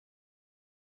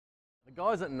The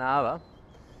guys at NARVA,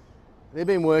 they've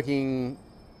been working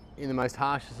in the most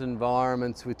harshest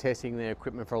environments with testing their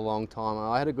equipment for a long time.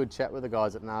 I had a good chat with the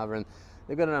guys at NARVA, and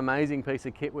they've got an amazing piece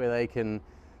of kit where they can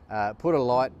put a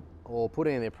light or put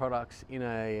in their products in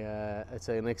it's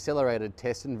an accelerated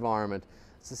test environment.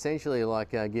 It's essentially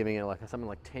like giving it something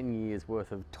like 10 years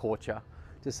worth of torture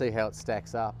to see how it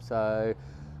stacks up. So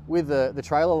with the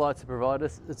trailer lights that provide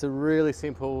us, it's a really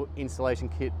simple installation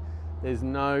kit. There's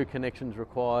no connections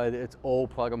required, it's all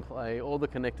plug and play. All the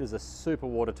connectors are super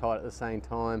watertight at the same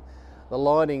time. The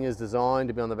lighting is designed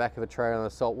to be on the back of a trailer in a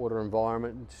saltwater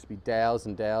environment, just be doused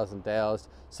and doused and doused.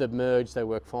 Submerged, they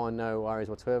work fine, no worries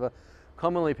whatsoever.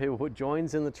 Commonly people put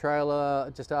joins in the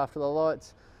trailer just after the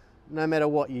lights. No matter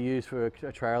what you use for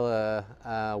a trailer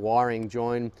wiring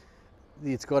join,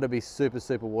 it's got to be super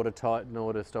watertight in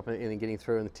order to stop anything getting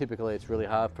through, and typically it's really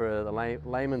hard for the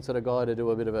layman sort of guy to do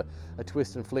a bit of a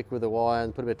twist and flick with the wire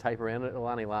and put a bit of tape around it. It'll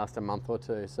only last a month or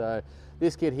two. So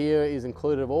this kit here is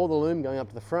included of all the loom going up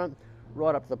to the front,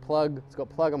 right up to the plug. It's got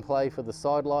plug and play for the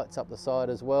side lights up the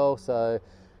side as well, so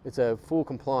it's a full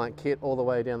compliant kit all the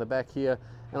way down the back here.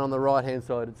 And on the right hand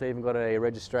side it's even got a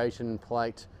registration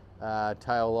plate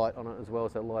tail light on it as well,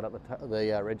 so light up the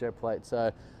rego plate.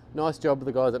 So nice job to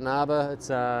the guys at NARVA. It's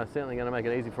certainly going to make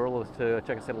it easy for all of us to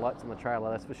check a set of lights on the trailer,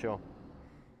 that's for sure.